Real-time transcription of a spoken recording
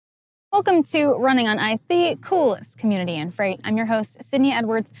Welcome to Running on Ice, the coolest community in freight. I'm your host, Sydney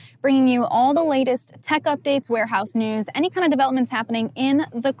Edwards, bringing you all the latest tech updates, warehouse news, any kind of developments happening in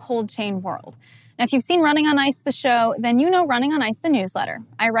the cold chain world. Now, if you've seen Running on Ice, the show, then you know Running on Ice, the newsletter.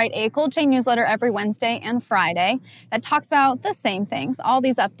 I write a cold chain newsletter every Wednesday and Friday that talks about the same things, all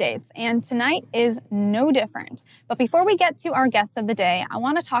these updates, and tonight is no different. But before we get to our guest of the day, I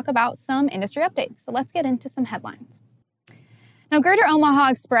want to talk about some industry updates. So let's get into some headlines. Now, Greater Omaha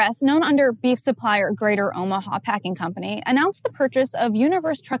Express, known under beef supplier Greater Omaha Packing Company, announced the purchase of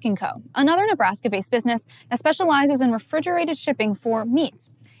Universe Trucking Co., another Nebraska-based business that specializes in refrigerated shipping for meat.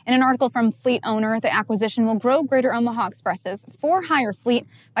 In an article from Fleet Owner, the acquisition will grow Greater Omaha Express's for-hire fleet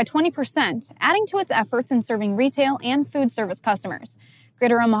by 20%, adding to its efforts in serving retail and food service customers.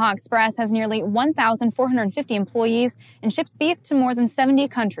 Greater Omaha Express has nearly 1,450 employees and ships beef to more than 70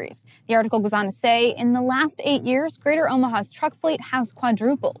 countries. The article goes on to say, in the last 8 years, Greater Omaha's truck fleet has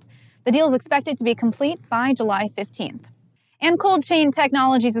quadrupled. The deal is expected to be complete by July 15th. And Cold Chain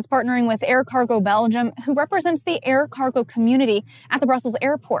Technologies is partnering with Air Cargo Belgium, who represents the air cargo community at the Brussels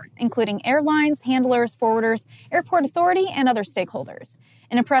airport, including airlines, handlers, forwarders, airport authority, and other stakeholders.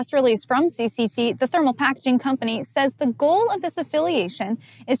 In a press release from CCT, the thermal packaging company says the goal of this affiliation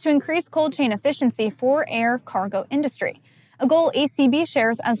is to increase cold chain efficiency for air cargo industry, a goal ACB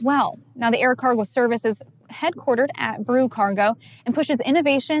shares as well. Now, the air cargo service is headquartered at Brew Cargo and pushes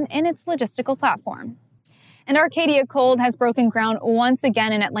innovation in its logistical platform. And Arcadia Cold has broken ground once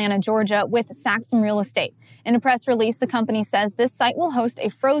again in Atlanta, Georgia, with Saxum Real Estate. In a press release, the company says this site will host a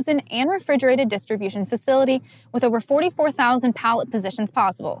frozen and refrigerated distribution facility with over 44,000 pallet positions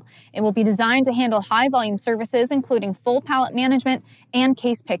possible. It will be designed to handle high-volume services, including full pallet management and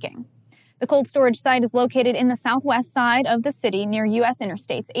case picking. The cold storage site is located in the southwest side of the city near U.S.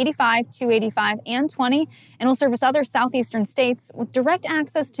 Interstates 85, 285, and 20, and will service other southeastern states with direct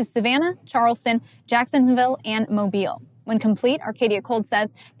access to Savannah, Charleston, Jacksonville, and Mobile. When complete, Arcadia Cold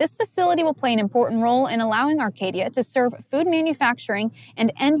says this facility will play an important role in allowing Arcadia to serve food manufacturing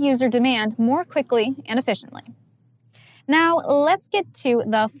and end-user demand more quickly and efficiently. Now, let's get to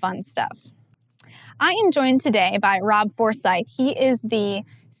the fun stuff. I am joined today by Rob Forsyth. He is the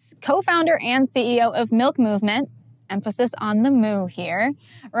co-founder and CEO of Milk Movement, emphasis on the moo here.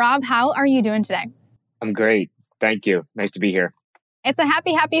 Rob, how are you doing today? I'm great. Thank you. Nice to be here. It's a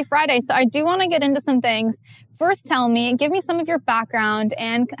happy Friday, so I do want to get into some things. First, give me some of your background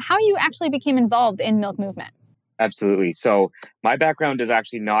and how you actually became involved in Milk Movement. Absolutely. So my background is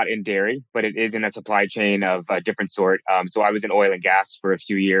actually not in dairy, but it is in a supply chain of a different sort. So I was in oil and gas for a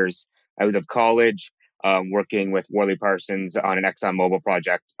few years. I was of college. Working with Worley Parsons on an ExxonMobil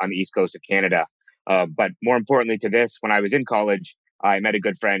project on the east coast of Canada. But more importantly to this, when I was in college, I met a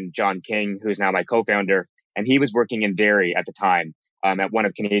good friend, John King, who's now my co-founder, and he was working in dairy at the time at one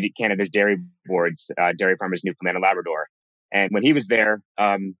of Canada's dairy boards, Dairy Farmers Newfoundland and Labrador. And when he was there,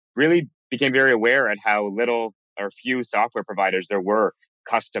 really became very aware at how little or few software providers there were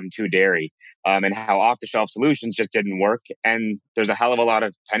custom to dairy, and how off-the-shelf solutions just didn't work. And there's a hell of a lot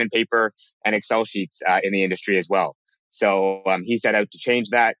of pen and paper and Excel sheets in the industry as well. So he set out to change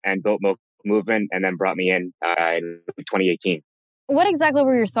that and built Milk Movement and then brought me in 2018. What exactly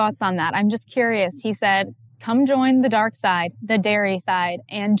were your thoughts on that? I'm just curious. He said, come join the dark side, the dairy side,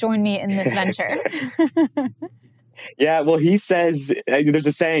 and join me in this venture. Yeah, well, he says there's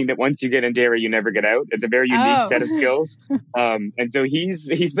a saying that once you get in dairy, you never get out. It's a very unique set of skills. And so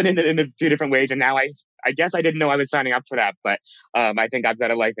he's been in it in a few different ways. And now I guess I didn't know I was signing up for that, but I think I've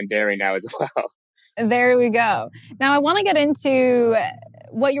got a life in dairy now as well. There we go. Now I want to get into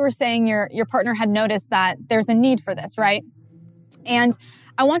what you were saying. Your partner had noticed that there's a need for this, right? And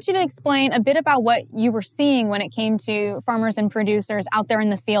I want you to explain a bit about what you were seeing when it came to farmers and producers out there in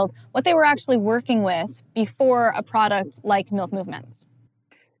the field, what they were actually working with before a product like Milk Movements.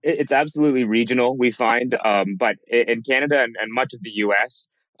 It's absolutely regional, we find. But in Canada and much of the U.S.,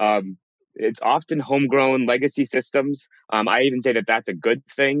 it's often homegrown legacy systems. I even say that that's a good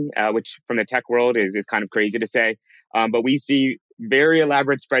thing, which from the tech world is kind of crazy to say. But we see very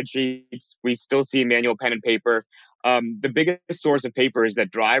elaborate spreadsheets. We still see manual pen and paper. The biggest source of paper is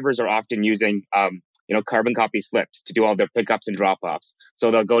that drivers are often using, carbon copy slips to do all their pickups and drop-offs. So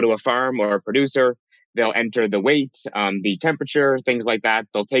they'll go to a farm or a producer, they'll enter the weight, the temperature, things like that.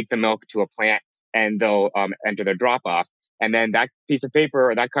 They'll take the milk to a plant and they'll enter their drop-off. And then that piece of paper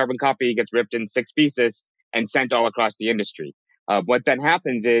or that carbon copy gets ripped in 6 pieces and sent all across the industry. What then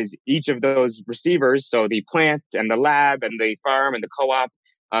happens is each of those receivers, so the plant and the lab and the farm and the co-op,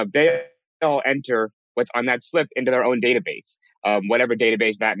 they all enter what's on that slip into their own database, whatever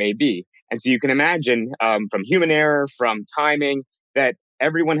database that may be. And so you can imagine from human error, from timing, that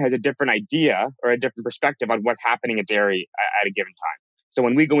everyone has a different idea or a different perspective on what's happening at dairy at a given time. So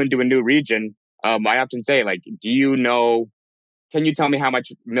when we go into a new region, I often say, like, can you tell me how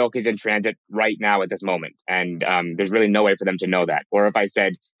much milk is in transit right now at this moment? And there's really no way for them to know that. Or if I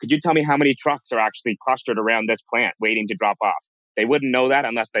said, could you tell me how many trucks are actually clustered around this plant waiting to drop off? They wouldn't know that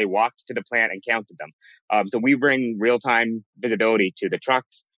unless they walked to the plant and counted them. So we bring real-time visibility to the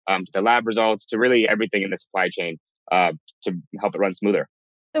trucks, to the lab results, to really everything in the supply chain to help it run smoother.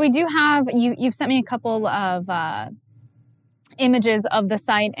 So we do have, you've sent me a couple of images of the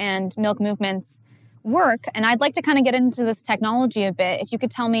site and Milk Movement's work, and I'd like to kind of get into this technology a bit. If you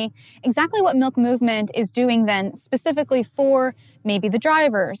could tell me exactly what Milk Movement is doing then specifically for maybe the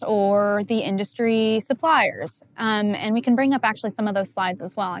drivers or the industry suppliers. And we can bring up actually some of those slides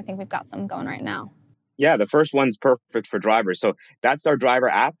as well. I think we've got some going right now. Yeah, the first one's perfect for drivers. So that's our driver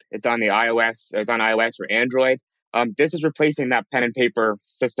app. It's on iOS or Android. This is replacing that pen and paper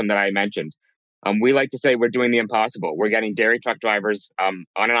system that I mentioned. We like to say we're doing the impossible. We're getting dairy truck drivers on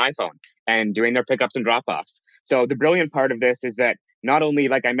an iPhone and doing their pickups and drop-offs. So the brilliant part of this is that not only,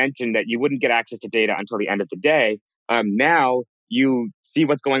 like I mentioned, that you wouldn't get access to data until the end of the day, now you see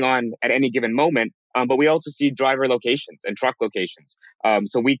what's going on at any given moment, but we also see driver locations and truck locations.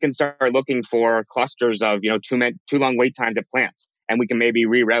 So we can start looking for clusters of too long wait times at plants, and we can maybe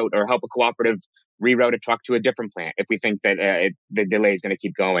reroute or help a cooperative reroute a truck to a different plant if we think that the delay is going to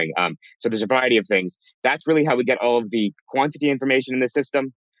keep going. So there's a variety of things. That's really how we get all of the quantity information in the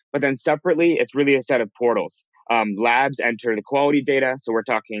system. But then separately, it's really a set of portals. Labs enter the quality data. So we're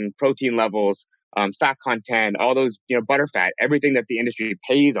talking protein levels, fat content, all those, butterfat, everything that the industry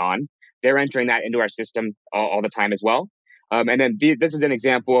pays on. They're entering that into our system all the time as well. And then this is an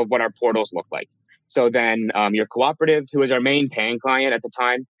example of what our portals look like. So then your cooperative, who is our main paying client at the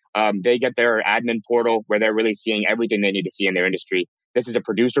time, they get their admin portal where they're really seeing everything they need to see in their industry. This is a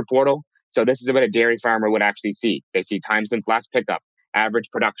producer portal. So this is what a dairy farmer would actually see. They see time since last pickup, average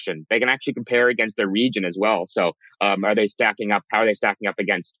production. They can actually compare against their region as well. So are they stacking up? How are they stacking up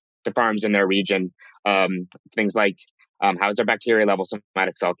against the farms in their region? Things like how's their bacteria level,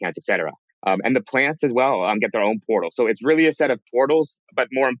 somatic cell counts, et cetera. And the plants as well get their own portal. So it's really a set of portals, but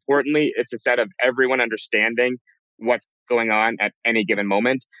more importantly, it's a set of everyone understanding what's going on at any given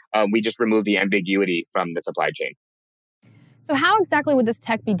moment. We just remove the ambiguity from the supply chain. So how exactly would this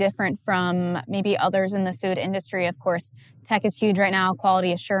tech be different from maybe others in the food industry? Of course, tech is huge right now.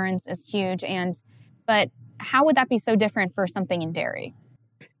 Quality assurance is huge. But how would that be so different for something in dairy?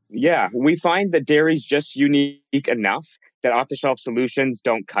 Yeah, we find that dairy's just unique enough that off-the-shelf solutions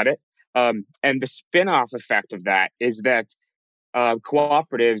don't cut it. And the spin-off effect of that is that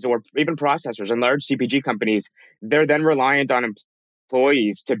cooperatives or even processors and large CPG companies, they're then reliant on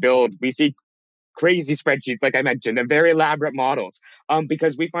employees to build. We see crazy spreadsheets, like I mentioned, and very elaborate models,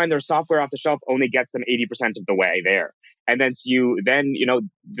 because we find their software off the shelf only gets them 80% of the way there. And then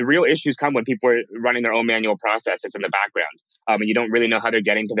the real issues come when people are running their own manual processes in the background, and you don't really know how they're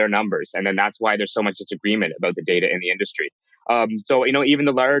getting to their numbers. And then that's why there's so much disagreement about the data in the industry. So even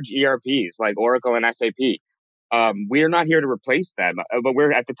the large ERPs like Oracle and SAP, we're not here to replace them, but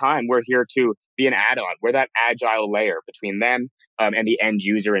we're here to be an add-on. We're that agile layer between them and the end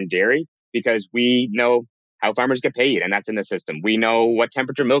user in dairy, because we know how farmers get paid, and that's in the system. We know what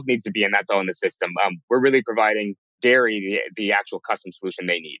temperature milk needs to be, and that's all in the system. We're really providing dairy the actual custom solution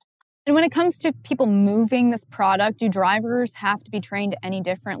they need. And when it comes to people moving this product, do drivers have to be trained any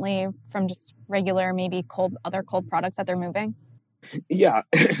differently from just regular, maybe other cold products that they're moving? Yeah,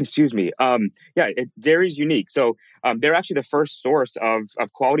 excuse me. Dairy's unique. So they're actually the first source of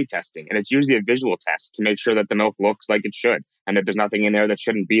quality testing, and it's usually a visual test to make sure that the milk looks like it should and that there's nothing in there that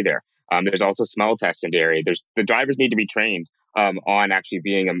shouldn't be there. There's also smell tests in dairy. The drivers need to be trained on actually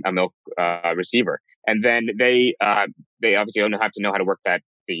being a milk receiver, and then they obviously have to know how to work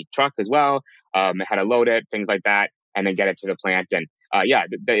the truck as well, how to load it, things like that, and then get it to the plant. And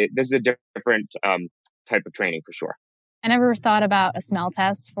this is a different type of training for sure. I never thought about a smell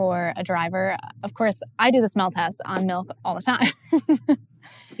test for a driver. Of course, I do the smell test on milk all the time.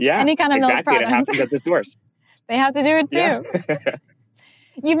 Yeah, any kind of milk product. It happens at the stores. They have to do it too. Yeah.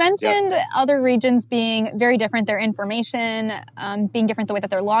 You mentioned other regions being very different, their information being different, the way that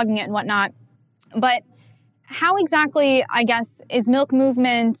they're logging it and whatnot. But how exactly, I guess, is Milk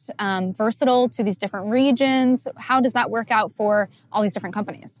Movement versatile to these different regions? How does that work out for all these different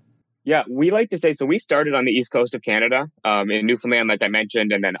companies? Yeah, we like to say, so we started on the east coast of Canada, in Newfoundland, like I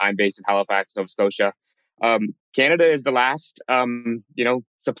mentioned, and then I'm based in Halifax, Nova Scotia. Canada is the last,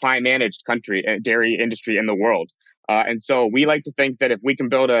 supply managed country, dairy industry in the world. And so we like to think that if we can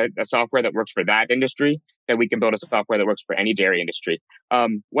build a software that works for that industry, that we can build a software that works for any dairy industry.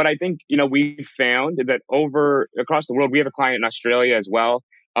 What I think, we found that across the world, we have a client in Australia as well.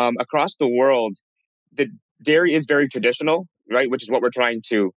 Across the world, the dairy is very traditional, right? Which is what we're trying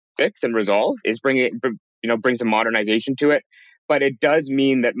to fix and resolve, is bring some modernization to it. But it does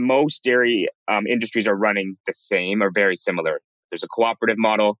mean that most dairy industries are running the same or very similar. There's a cooperative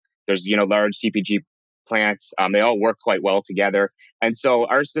model. There's, large CPG plants. They all work quite well together. And so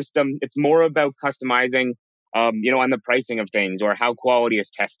our system, it's more about customizing, on the pricing of things or how quality is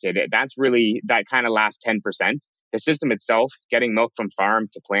tested. That's really that kind of last 10%. The system itself, getting milk from farm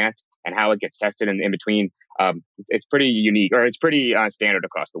to plant and how it gets tested in between, it's pretty unique, or it's pretty standard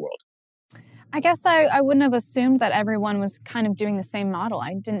across the world. I guess I wouldn't have assumed that everyone was kind of doing the same model.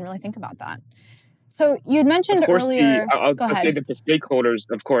 I didn't really think about that. So you'd mentioned earlier. I'll go ahead. say that the stakeholders,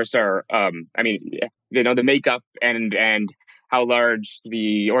 of course, are, the makeup and how large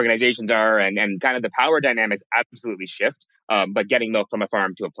the organizations are and kind of the power dynamics absolutely shift. But getting milk from a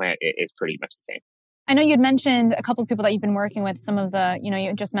farm to a plant is pretty much the same. I know you'd mentioned a couple of people that you've been working with, some of the,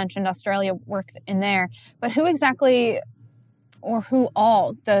 you just mentioned Australia work in there, but who exactly or who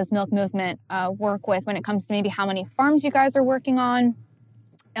all does Milk Movement work with when it comes to maybe how many farms you guys are working on?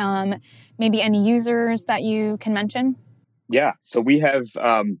 Maybe any users that you can mention? Yeah, so we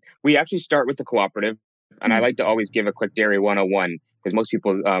actually start with the cooperative, and I like to always give a quick dairy 101 because most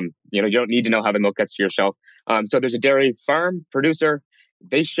people, you don't need to know how the milk gets to your shelf. So there's a dairy farm producer,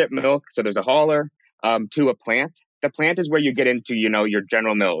 they ship milk, so there's a hauler to a plant. The plant is where you get into, your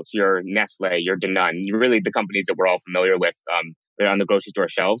General Mills, your Nestle, your Danone, really the companies that we're all familiar with. They're on the grocery store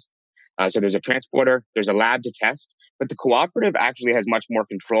shelves. So there's a transporter, there's a lab to test, but the cooperative actually has much more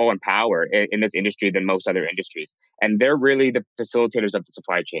control and power in this industry than most other industries. And they're really the facilitators of the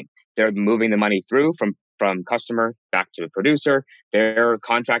supply chain. They're moving the money through from customer back to the producer. They're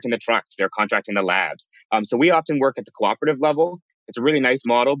contracting the trucks, they're contracting the labs. So we often work at the cooperative level. It's a really nice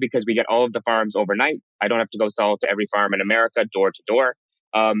model because we get all of the farms overnight. I don't have to go sell to every farm in America, door to door.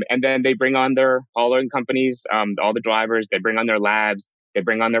 And then they bring on their haulering companies, all the drivers, they bring on their labs, they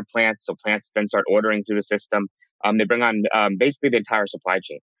bring on their plants. So plants then start ordering through the system. They bring on basically the entire supply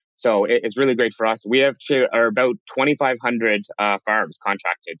chain. So it's really great for us. We are about 2,500 farms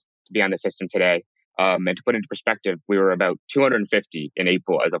contracted to be on the system today. And to put into perspective, we were about 250 in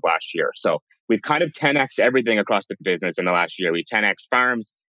April as of last year. So we've kind of 10x everything across the business in the last year. We 10x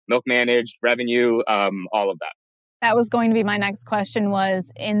farms, milk managed, revenue, all of that. That was going to be my next question,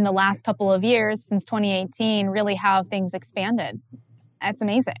 was in the last couple of years since 2018, really how have things expanded? That's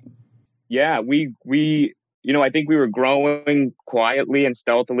amazing. Yeah, I think we were growing quietly and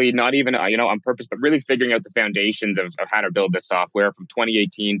stealthily, not even, on purpose, but really figuring out the foundations of how to build this software from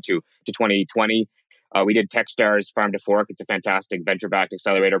 2018 to 2020. We did Techstars Farm to Fork. It's a fantastic venture-backed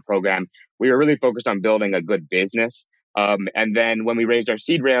accelerator program. We were really focused on building a good business. And then when we raised our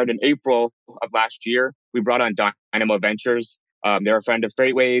seed round in April of last year, we brought on Dynamo Ventures. They're a friend of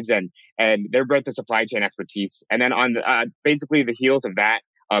FreightWaves, and they're brought the supply chain expertise. And then on basically the heels of that,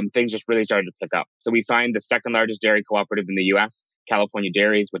 things just really started to pick up. So we signed the second largest dairy cooperative in the U.S., California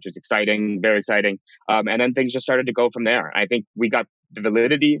Dairies, which was exciting, very exciting. And then things just started to go from there. I think we got the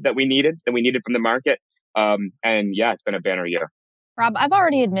validity that we needed from the market. And yeah, it's been a banner year. Rob, I've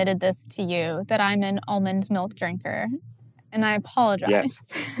already admitted this to you that I'm an almond milk drinker, and I apologize.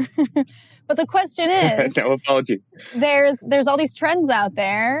 Yes. But the question is, no apology. There's all these trends out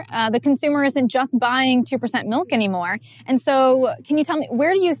there. The consumer isn't just buying 2% milk anymore. And so can you tell me,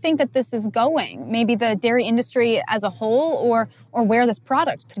 where do you think that this is going? Maybe the dairy industry as a whole, or where this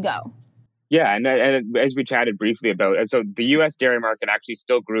product could go? Yeah, and as we chatted briefly about, so the U.S. dairy market actually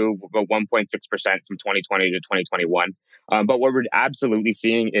still grew about 1.6% from 2020 to 2021. But what we're absolutely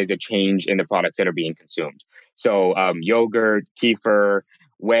seeing is a change in the products that are being consumed. So yogurt, kefir,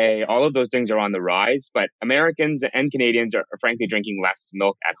 whey, all of those things are on the rise. But Americans and Canadians are frankly drinking less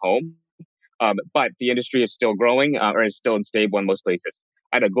milk at home. But the industry is still growing or is still unstable in most places.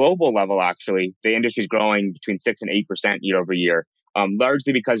 At a global level, actually, the industry is growing between 6 and 8% year over year.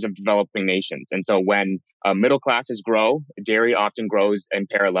 Largely because of developing nations. And so when middle classes grow, dairy often grows in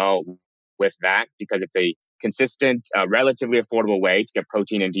parallel with that because it's a consistent, relatively affordable way to get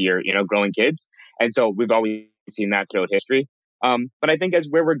protein into your, growing kids. And so we've always seen that throughout history. But I think as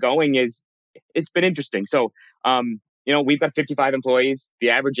where we're going is, it's been interesting. So, we've got 55 employees.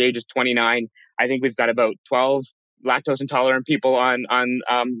 The average age is 29. I think we've got about 12 lactose intolerant people on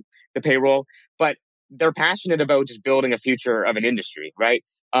the payroll. But they're passionate about just building a future of an industry, right?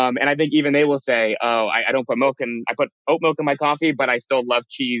 And I think even they will say, oh, I don't put I put oat milk in my coffee, but I still love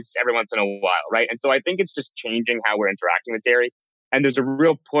cheese every once in a while, right? And so I think it's just changing how we're interacting with dairy. And there's a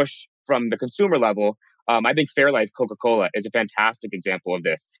real push from the consumer level I think Fairlife Coca-Cola is a fantastic example of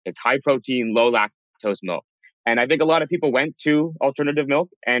this. It's high protein, low lactose milk. And I think a lot of people went to alternative milk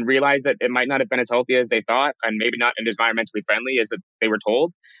and realized that it might not have been as healthy as they thought and maybe not as environmentally friendly as they were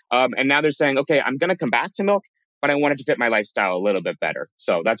told. And now they're saying, okay, I'm going to come back to milk, but I want it to fit my lifestyle a little bit better.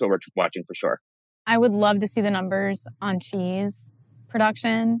 So that's what we're watching for sure. I would love to see the numbers on cheese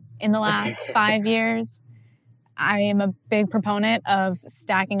production in the last 5 years. I am a big proponent of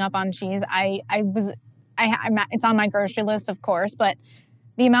stacking up on cheese. It's on my grocery list, of course, but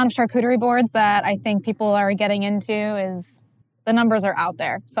the amount of charcuterie boards that I think people are getting into is the numbers are out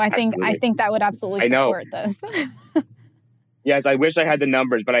there. So I think that would absolutely support this. Yes, I wish I had the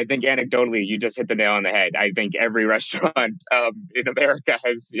numbers, but I think anecdotally, you just hit the nail on the head. I think every restaurant in America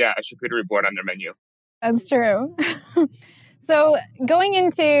has, a charcuterie board on their menu. That's true. So going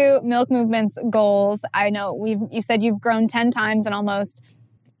into Milk Movement's goals, I know you said you've grown 10 times in almost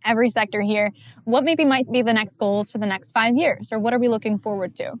every sector here. What maybe might be the next goals for the next 5 years, or what are we looking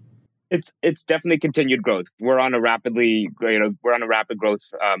forward to? It's definitely continued growth. We're on a rapid growth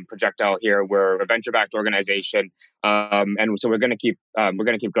projectile here. We're a venture-backed organization, and so we're going to keep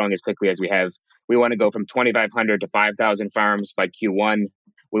growing as quickly as we have. We want to go from 2,500 to 5,000 farms by Q1.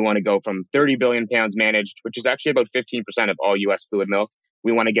 We want to go from 30 billion pounds managed, which is actually about 15% of all U.S. fluid milk.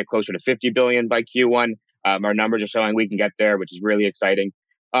 We want to get closer to 50 billion by Q1. Our numbers are showing we can get there, which is really exciting.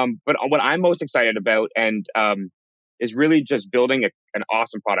 But what I'm most excited about is really just building an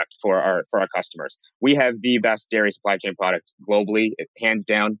awesome product for our customers. We have the best dairy supply chain product globally, hands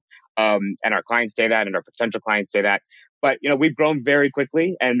down, and our clients say that, and our potential clients say that. But we've grown very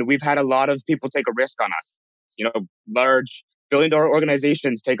quickly, and we've had a lot of people take a risk on us. Large billion-dollar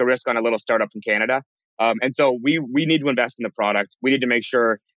organizations take a risk on a little startup from Canada, and so we need to invest in the product. We need to make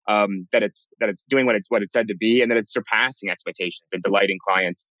sure that it's doing what it's said to be, and that it's surpassing expectations and delighting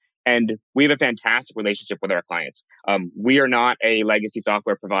clients. And we have a fantastic relationship with our clients. We are not a legacy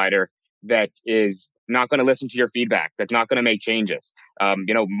software provider that is not going to listen to your feedback, that's not going to make changes.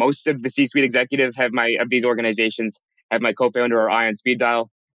 Most of the C-suite executives of these organizations have my co-founder or eye on speed dial.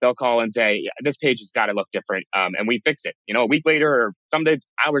 They'll call and say, this page has got to look different. And we fix it. A week later or some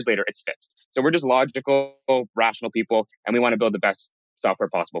days, hours later, it's fixed. So we're just logical, rational people, and we want to build the best software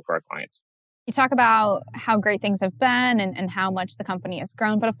possible for our clients. You talk about how great things have been and how much the company has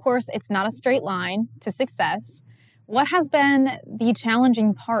grown, but of course, it's not a straight line to success. What has been the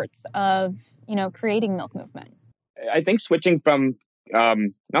challenging parts of, creating Milk Movement? I think switching from,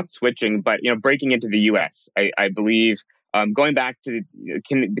 not switching, but, breaking into the U.S. I believe going back to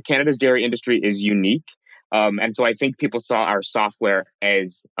Canada's dairy industry is unique. And so I think people saw our software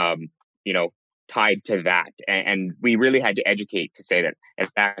as, tied to that. And we really had to educate to say that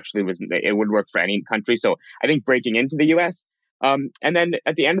it would work for any country. So I think breaking into the US, and then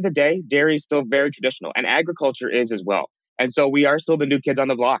at the end of the day, dairy is still very traditional, and agriculture is as well. And so we are still the new kids on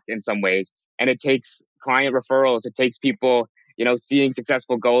the block in some ways. And it takes client referrals. It takes people, seeing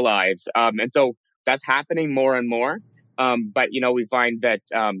successful go lives. And so that's happening more and more. But we find that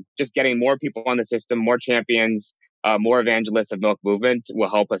just getting more people on the system, more champions, more evangelists of Milk Movement will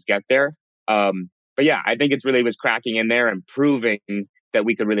help us get there. But yeah, I think it really was cracking in there and proving that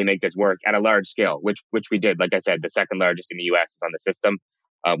we could really make this work at a large scale, which we did. Like I said, the second largest in the U.S. is on the system.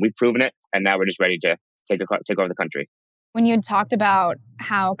 We've proven it, and now we're just ready to take over the country. When you had talked about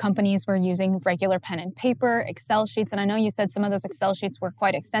how companies were using regular pen and paper, Excel sheets, and I know you said some of those Excel sheets were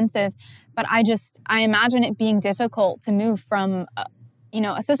quite extensive, but I imagine it being difficult to move from,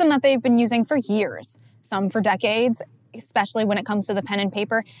 a system that they've been using for years, some for decades, especially when it comes to the pen and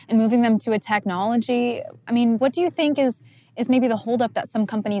paper, and moving them to a technology. I mean, what do you think is maybe the holdup that some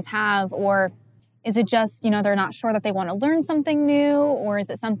companies have, or is it just, they're not sure that they want to learn something new, or is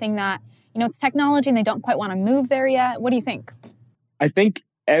it something that, it's technology and they don't quite want to move there yet? What do you think? I think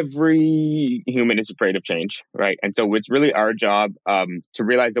every human is afraid of change, right? And so it's really our job to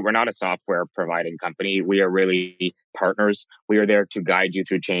realize that we're not a software providing company. We are really partners. We are there to guide you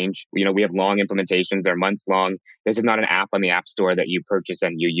through change. We have long implementations. They're months long. This is not an app on the App Store that you purchase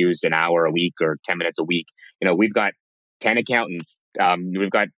and you use an hour a week or 10 minutes a week. We've got 10 accountants.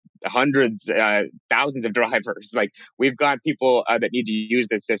 We've got hundreds, thousands of drivers. Like, we've got people that need to use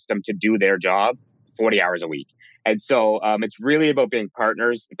this system to do their job 40 hours a week. And so it's really about being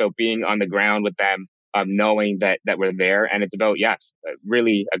partners, about being on the ground with them, knowing that we're there. And it's about,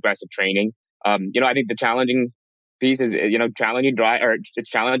 really aggressive training. I think the challenging piece is, it's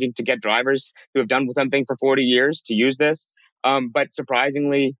challenging to get drivers who have done something for 40 years to use this. But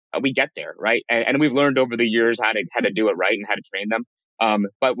surprisingly, we get there, right? And we've learned over the years how to do it right and how to train them.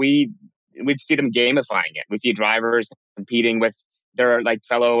 But we see them gamifying it. We see drivers competing with their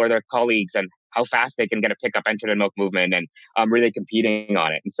fellow or their colleagues and how fast they can get a pickup entered in milk movement and really competing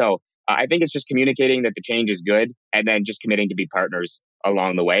on it. And so I think it's just communicating that the change is good and then just committing to be partners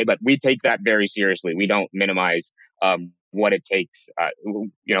along the way. But we take that very seriously. We don't minimize what it takes.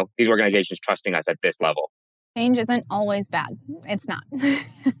 These organizations trusting us at this level. Change isn't always bad. It's not.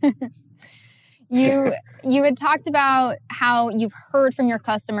 You had talked about how you've heard from your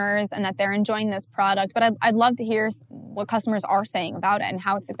customers and that they're enjoying this product, but I'd love to hear what customers are saying about it and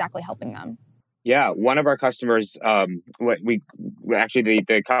how it's exactly helping them. Yeah, one of our customers, the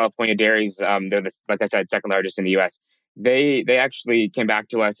California dairies, they're like I said, second largest in the U.S. They actually came back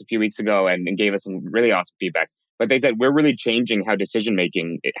to us a few weeks ago and gave us some really awesome feedback. But they said we're really changing how decision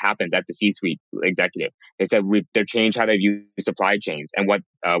making it happens at the C-suite executive. They said they've changed how they view supply chains and what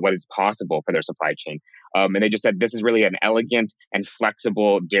is possible for their supply chain. And they just said this is really an elegant and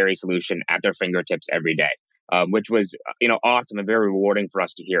flexible dairy solution at their fingertips every day. Which was, awesome and very rewarding for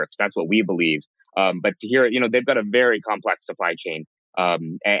us to hear because that's what we believe. But to hear it, they've got a very complex supply chain.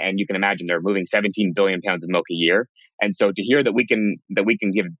 And you can imagine they're moving 17 billion pounds of milk a year. And so to hear that we can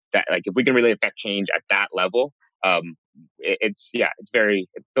give that, like if we can really affect change at that level, it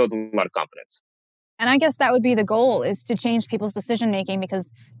builds a lot of confidence. And I guess that would be the goal, is to change people's decision making, because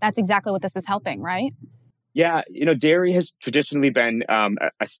that's exactly what this is helping, right? Yeah, dairy has traditionally been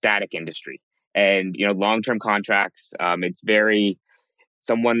a static industry. And, long-term contracts, a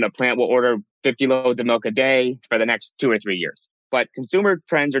plant will order 50 loads of milk a day for the next 2 or 3 years. But consumer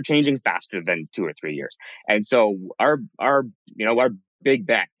trends are changing faster than 2 or 3 years. And so our big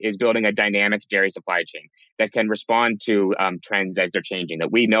bet is building a dynamic dairy supply chain that can respond to trends as they're changing.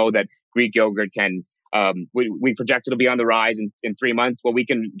 That we know that Greek yogurt can, we project it'll be on the rise in 3 months. Well, we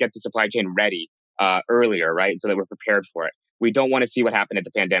can get the supply chain ready earlier, right? So that we're prepared for it. We don't want to see what happened at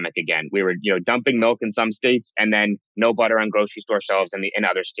the pandemic again. We were, dumping milk in some states and then no butter on grocery store shelves in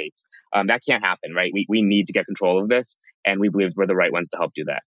other states. That can't happen, right? We need to get control of this, and we believe we're the right ones to help do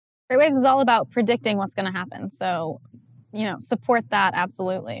that. FreightWaves is all about predicting what's going to happen. So, support that,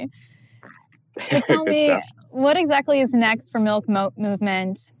 absolutely. So tell me, what exactly is next for Milk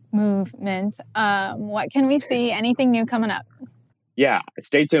Movement? What can we see? Anything new coming up? Yeah,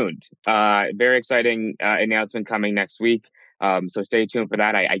 stay tuned. Very exciting announcement coming next week. So stay tuned for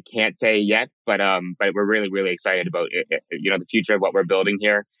that. I can't say yet, but we're really, really excited about it, the future of what we're building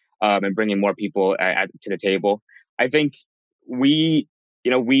here, and bringing more people to the table. I think we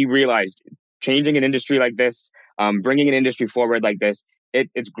realized changing an industry like this, bringing an industry forward like this,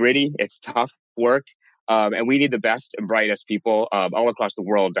 it's gritty, it's tough work, and we need the best and brightest people all across the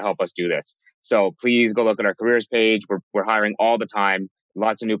world to help us do this. So please go look at our careers page. We're hiring all the time.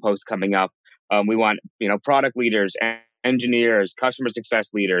 Lots of new posts coming up. We want product leaders, engineers, customer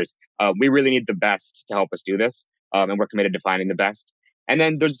success leaders. We really need the best to help us do this, and we're committed to finding the best. And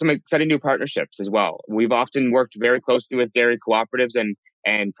then there's some exciting new partnerships as well. We've often worked very closely with dairy cooperatives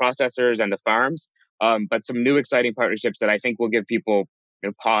and processors and the farms, but some new exciting partnerships that I think will give people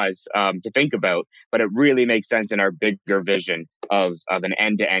pause to think about, but it really makes sense in our bigger vision of an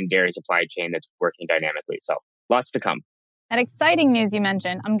end-to-end dairy supply chain that's working dynamically. So lots to come. That exciting news you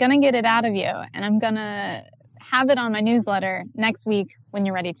mentioned, I'm going to get it out of you, and I'm going to have it on my newsletter next week when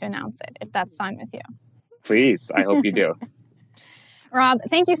you're ready to announce it, if that's fine with you. Please, I hope you do. Rob,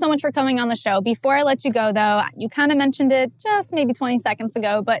 thank you so much for coming on the show. Before I let you go, though, you kind of mentioned it just maybe 20 seconds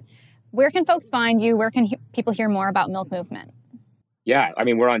ago, but where can folks find you? Where can people hear more about Milk Movement? Yeah,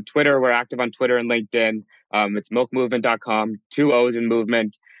 we're on Twitter. We're active on Twitter and LinkedIn. It's milkmovement.com, 2 O's in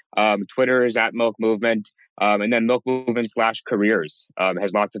movement. Twitter is at Milk Movement. And then Milk Movement/careers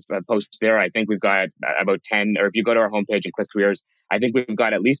has lots of posts there. I think we've got about 10, or if you go to our homepage and click careers, I think we've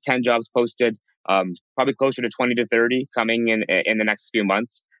got at least 10 jobs posted, probably closer to 20 to 30 coming in the next few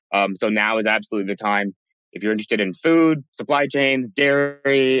months. So now is absolutely the time. If you're interested in food, supply chains,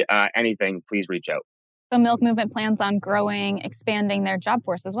 dairy, anything, please reach out. So Milk Movement plans on growing, expanding their job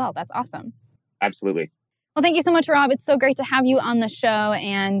force as well. That's awesome. Absolutely. Well, thank you so much, Rob. It's so great to have you on the show,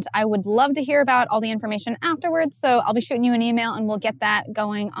 and I would love to hear about all the information afterwards. So I'll be shooting you an email, and we'll get that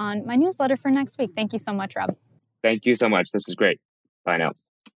going on my newsletter for next week. Thank you so much, Rob. Thank you so much. This was great. Bye now.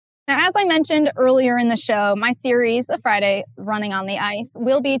 Now, as I mentioned earlier in the show, my series of Friday Running on the Ice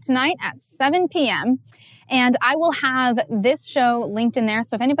will be tonight at 7 p.m., and I will have this show linked in there.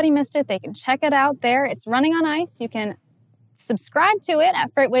 So if anybody missed it, they can check it out there. It's Running on Ice. You can subscribe to it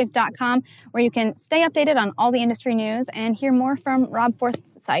at freightwaves.com, where you can stay updated on all the industry news and hear more from Rob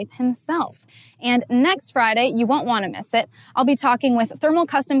Forsyth himself. And next Friday, you won't want to miss it. I'll be talking with Thermal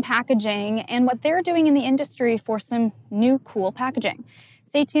Custom Packaging and what they're doing in the industry for some new cool packaging.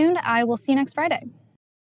 Stay tuned. I will see you next Friday.